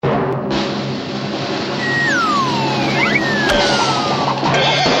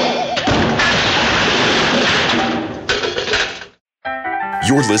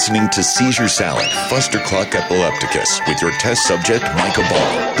You're listening to Seizure Salad, Fustercluck Epilepticus, with your test subject, Micah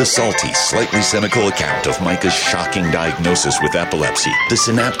Ball. The salty, slightly cynical account of Micah's shocking diagnosis with epilepsy, the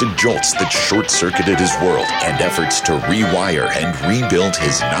synaptic jolts that short-circuited his world, and efforts to rewire and rebuild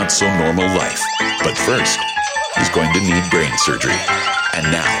his not-so-normal life. But first, he's going to need brain surgery.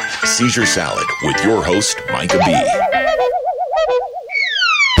 And now, Seizure Salad with your host, Micah B.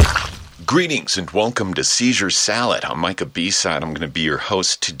 Greetings and welcome to Seizure Salad. I'm Micah B-Side. I'm going to be your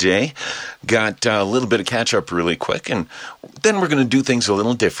host today. Got a little bit of catch-up really quick, and then we're going to do things a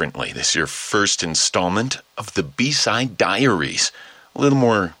little differently. This is your first installment of the B-Side Diaries. A little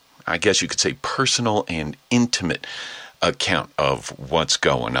more, I guess you could say, personal and intimate account of what's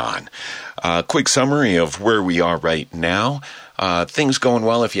going on. Quick summary of where we are right now. Things going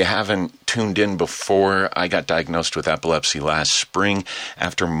well. If you haven't tuned in before, I got diagnosed with epilepsy last spring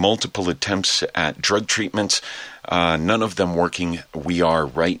after multiple attempts at drug treatments, none of them working. We are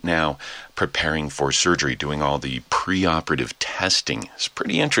right now preparing for surgery, doing all the preoperative testing. It's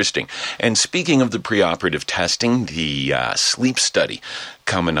pretty interesting. And speaking of the preoperative testing, the sleep study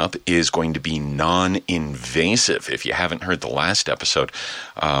coming up is going to be non-invasive. If you haven't heard the last episode,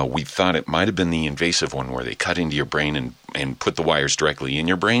 we thought it might have been the invasive one where they cut into your brain and put the wires directly in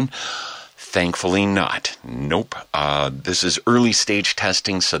your brain. Thankfully not. Nope. This is early stage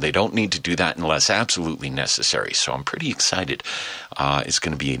testing, so they don't need to do that unless absolutely necessary. So I'm pretty excited. It's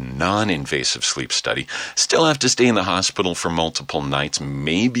going to be a non-invasive sleep study. Still have to stay in the hospital for multiple nights,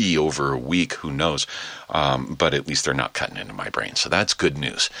 maybe over a week, who knows. But at least they're not cutting into my brain. So that's good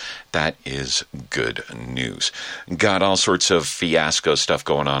news. That is good news. Got all sorts of fiasco stuff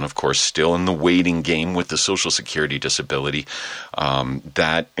going on, of course, still in the waiting game with the Social Security disability.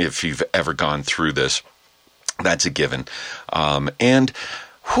 That, if you've ever gone through this, that's a given. And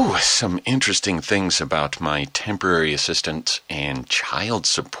some interesting things about my temporary assistance and child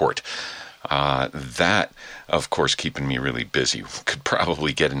support. That, of course, keeping me really busy. Could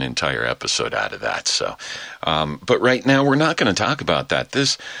probably get an entire episode out of that. So, but right now we're not going to talk about that.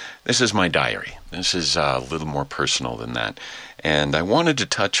 This is my diary. This is a little more personal than that. And I wanted to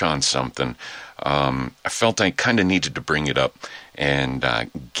touch on something. I felt I kind of needed to bring it up and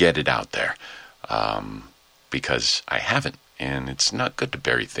get it out there because I haven't. And it's not good to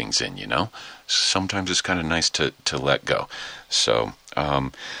bury things in, you know. Sometimes it's kind of nice to let go. So,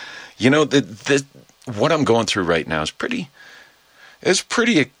 what I'm going through right now is pretty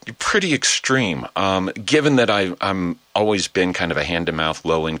extreme. Given that I'm always been kind of a hand-to-mouth,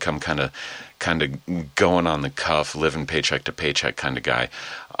 low-income kind of going on the cuff, living paycheck to paycheck kind of guy.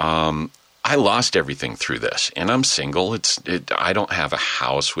 I lost everything through this, and I'm single. I don't have a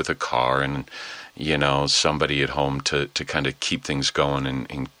house with a car and somebody at home to kind of keep things going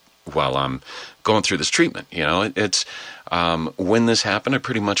and while I'm going through this treatment. It's when this happened, I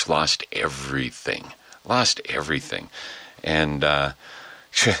pretty much lost everything. And I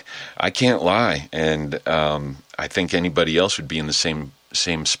can't lie. And I think anybody else would be in the same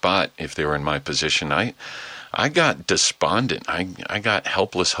spot if they were in my position. I got despondent. I got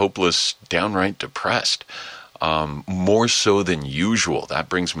helpless, hopeless, downright depressed. More so than usual. That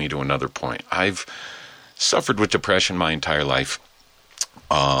brings me to another point. I've suffered with depression my entire life.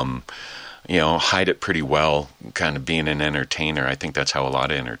 Hide it pretty well, kind of being an entertainer. I think that's how a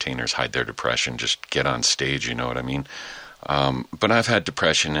lot of entertainers hide their depression, just get on stage, you know what I mean? But I've had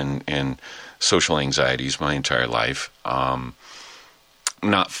depression and social anxieties my entire life.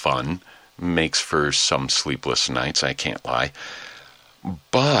 Not fun. Makes for some sleepless nights, I can't lie.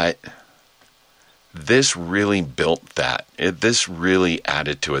 But this really built that. This really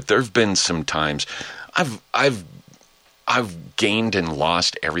added to it. There have been some times I've gained and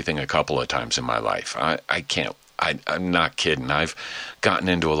lost everything a couple of times in my life. I'm not kidding. I've gotten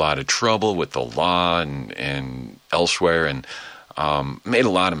into a lot of trouble with the law and elsewhere and made a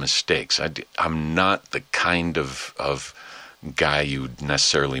lot of mistakes. I'm not the kind of guy you'd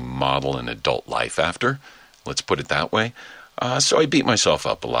necessarily model an adult life after. Let's put it that way. So I beat myself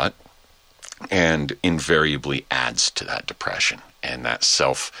up a lot. And invariably adds to that depression and that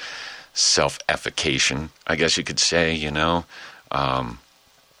self-effication, I guess you could say,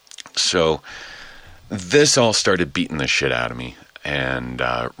 So this all started beating the shit out of me and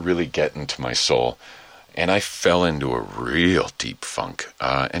really getting to my soul. And I fell into a real deep funk.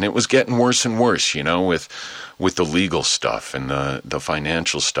 And it was getting worse and worse, with the legal stuff and the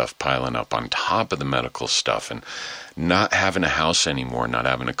financial stuff piling up on top of the medical stuff and not having a house anymore, not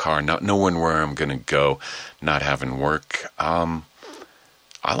having a car, not knowing where I'm going to go, not having work. I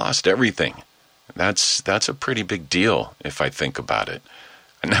lost everything. That's a pretty big deal if I think about it.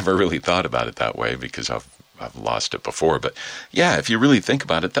 I never really thought about it that way because I've lost it before. But yeah, if you really think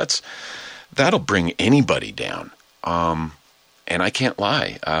about it, that'll bring anybody down. And I can't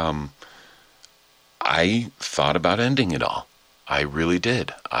lie. I thought about ending it all. I really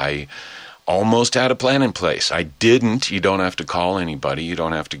did. I almost had a plan in place. I didn't. You don't have to call anybody. You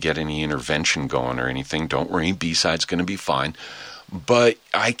don't have to get any intervention going or anything. Don't worry. B-side's going to be fine. But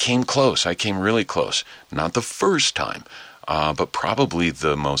I came close. I came really close. Not the first time, but probably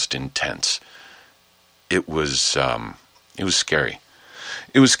the most intense. It was scary.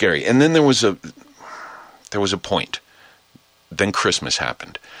 It was scary. And then there was a point. Then Christmas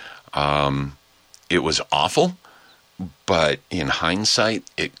happened. It was awful, but in hindsight,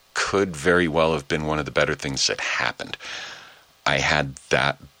 it could very well have been one of the better things that happened. I had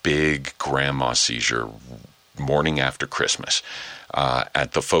that big grandma seizure morning after Christmas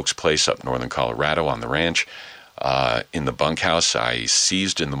at the folks' place up northern Colorado on the ranch. In the bunkhouse, I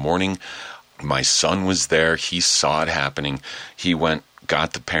seized in the morning. My son was there. He saw it happening. He went,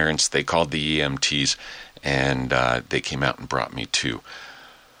 got the parents. They called the EMTs, and they came out and brought me to.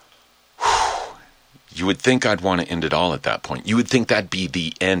 You would think I'd want to end it all at that point. You would think that'd be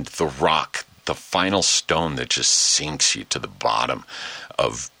the end, the rock, the final stone that just sinks you to the bottom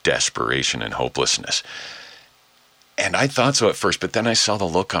of desperation and hopelessness. And I thought so at first, but then I saw the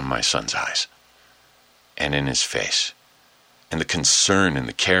look on my son's eyes and in his face, and the concern and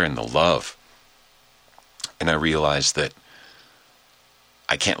the care and the love. And I realized that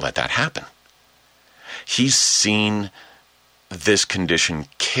I can't let that happen. He's seen this condition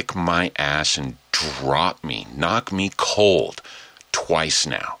kick my ass and drop me, knock me cold twice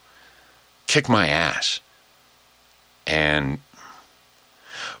now. Kick my ass. And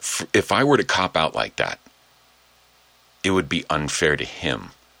if I were to cop out like that, it would be unfair to him.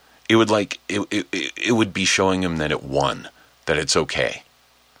 It would be showing him that it won, that it's okay.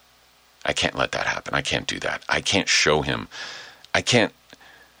 I can't let that happen. I can't do that. I can't show him. I can't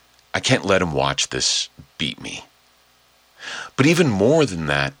let him watch this beat me. But even more than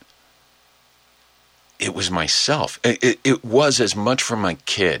that, it was myself. It was as much for my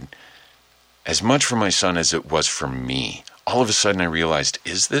kid, as much for my son as it was for me. All of a sudden I realized,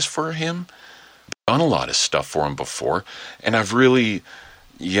 is this for him? I've done a lot of stuff for him before, and I've really,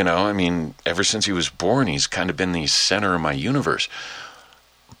 ever since he was born, he's kind of been the center of my universe.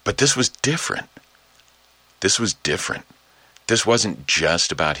 But this was different. This was different. This wasn't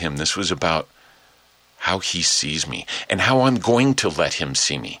just about him. This was about how he sees me and how I'm going to let him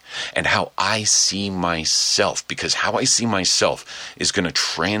see me and how I see myself, because how I see myself is going to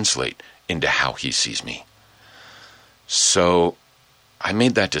translate into how he sees me. So I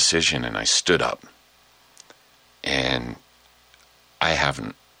made that decision and I stood up, and I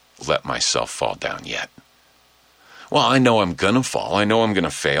haven't let myself fall down yet. Well, I know I'm going to fall. I know I'm going to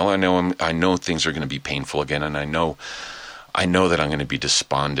fail. I know things are going to be painful again, and I know that I'm going to be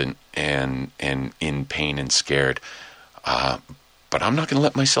despondent and in pain and scared. But I'm not going to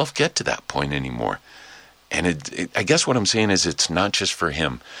let myself get to that point anymore. And I guess what I'm saying is it's not just for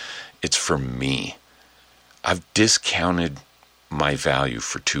him. It's for me. I've discounted my value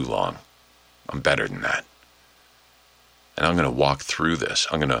for too long. I'm better than that. And I'm going to walk through this.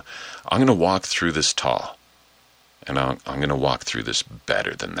 I'm going to walk through this tall. And I'm going to walk through this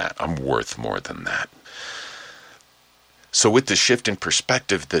better than that. I'm worth more than that. So with the shift in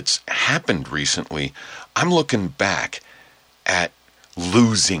perspective that's happened recently, I'm looking back at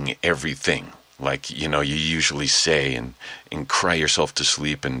losing everything, like, you usually say, and cry yourself to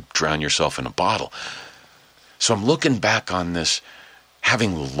sleep and drown yourself in a bottle. So I'm looking back on this,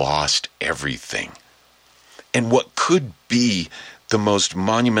 having lost everything. And what could be the most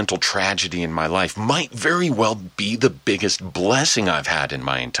monumental tragedy in my life might very well be the biggest blessing I've had in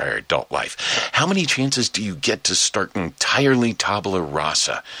my entire adult life. How many chances do you get to start entirely tabula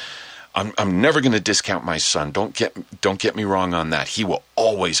rasa? I'm never going to discount my son. Don't get me wrong on that. He will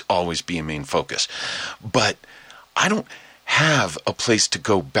always be a main focus. But I don't have a place to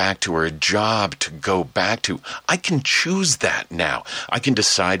go back to or a job to go back to. I can choose that now. I can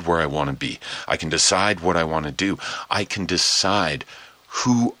decide where I want to be. I can decide what I want to do. I can decide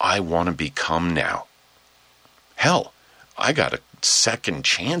who I want to become now. Hell, I got a second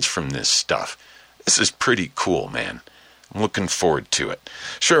chance from this stuff. This is pretty cool, man. I'm looking forward to it.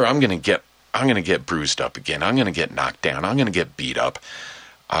 Sure, I'm going to get bruised up again. I'm going to get knocked down. I'm going to get beat up.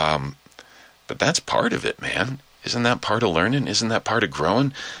 But that's part of it, man. Isn't that part of learning? Isn't that part of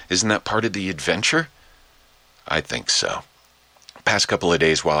growing? Isn't that part of the adventure? I think so. Past couple of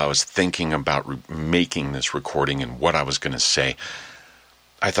days while I was thinking about making this recording and what I was going to say,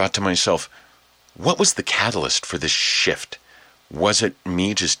 I thought to myself, what was the catalyst for this shift? Was it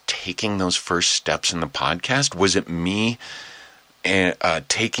me just taking those first steps in the podcast? Was it me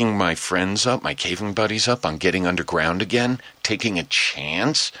taking my friends up, my caving buddies up on getting underground again, taking a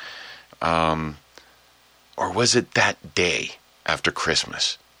chance? Or was it that day after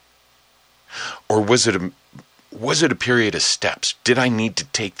Christmas? Or was it a period of steps? Did I need to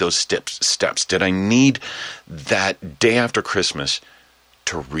take those steps? Did I need that day after Christmas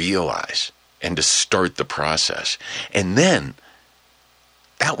to realize and to start the process? And then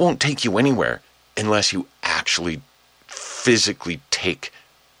that won't take you anywhere unless you actually physically take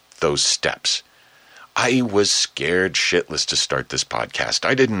those steps. I was scared shitless to start this podcast.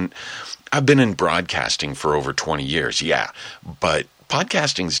 I've been in broadcasting for over 20 years, yeah, but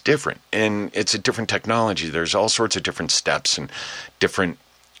podcasting's different, and it's a different technology. There's all sorts of different steps and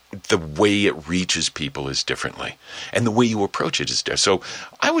the way it reaches people is differently, and the way you approach it is different. So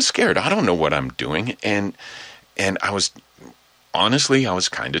I was scared. I don't know what I'm doing, and I was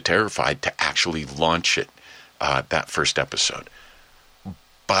kind of terrified to actually launch it, that first episode.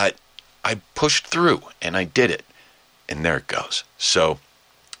 But I pushed through, and I did it, and there it goes. So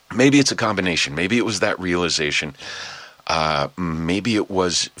maybe it's a combination. Maybe it was that realization. Maybe it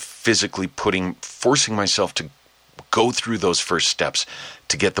was physically forcing myself to go through those first steps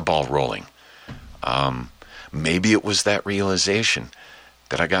to get the ball rolling. Maybe it was that realization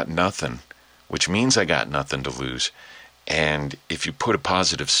that I got nothing, which means I got nothing to lose. And if you put a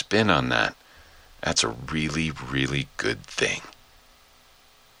positive spin on that, that's a really, really good thing.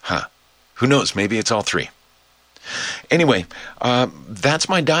 Who knows? Maybe it's all three. Anyway, that's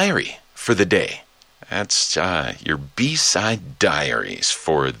my diary for the day. That's your B-Side Diaries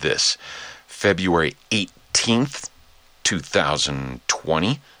for this February 18th,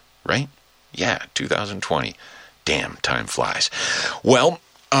 2020, right? Yeah, 2020. Damn, time flies. Well,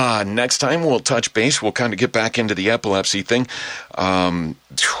 next time we'll touch base. We'll kind of get back into the epilepsy thing.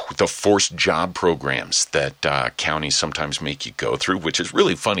 The forced job programs that counties sometimes make you go through, which is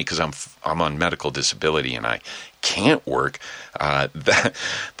really funny because I'm on medical disability and I can't work.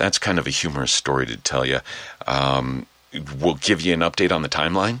 That's kind of a humorous story to tell you. We'll give you an update on the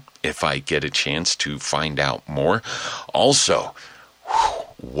timeline if I get a chance to find out more. Also,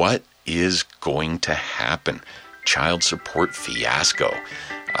 what is going to happen? Child support fiasco.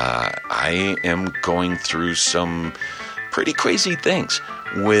 I am going through some pretty crazy things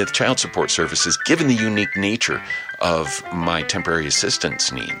with child support services, given the unique nature of my temporary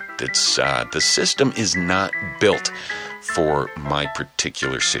assistance need. That's the system is not built for my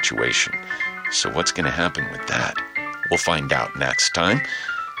particular situation. So what's going to happen with that? We'll find out next time.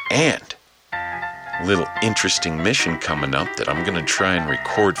 And a little interesting mission coming up that I'm going to try and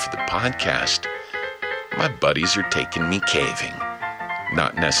record for the podcast. My buddies are taking me caving.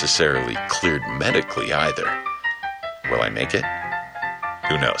 Not necessarily cleared medically either. Will I make it?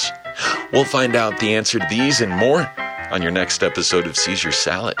 Who knows? We'll find out the answer to these and more on your next episode of Seizure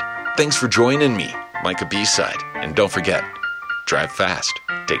Salad. Thanks for joining me, Micah B-Side. And don't forget, drive fast,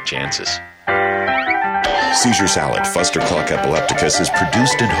 take chances. Seizure Salad, Fustercluck Epilepticus is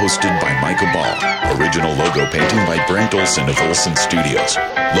produced and hosted by Micah Ball. Original logo painting by Brent Olson of Olson Studios.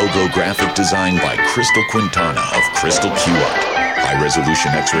 Logo graphic design by Crystal Quintana of Crystal Q-Art.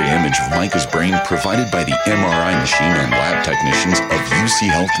 High-resolution X-ray image of Micah's brain provided by the MRI machine and lab technicians of UC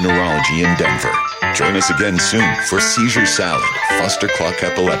Health Neurology in Denver. Join us again soon for Seizure Salad, Fustercluck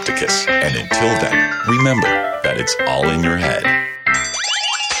Epilepticus. And until then, remember that it's all in your head.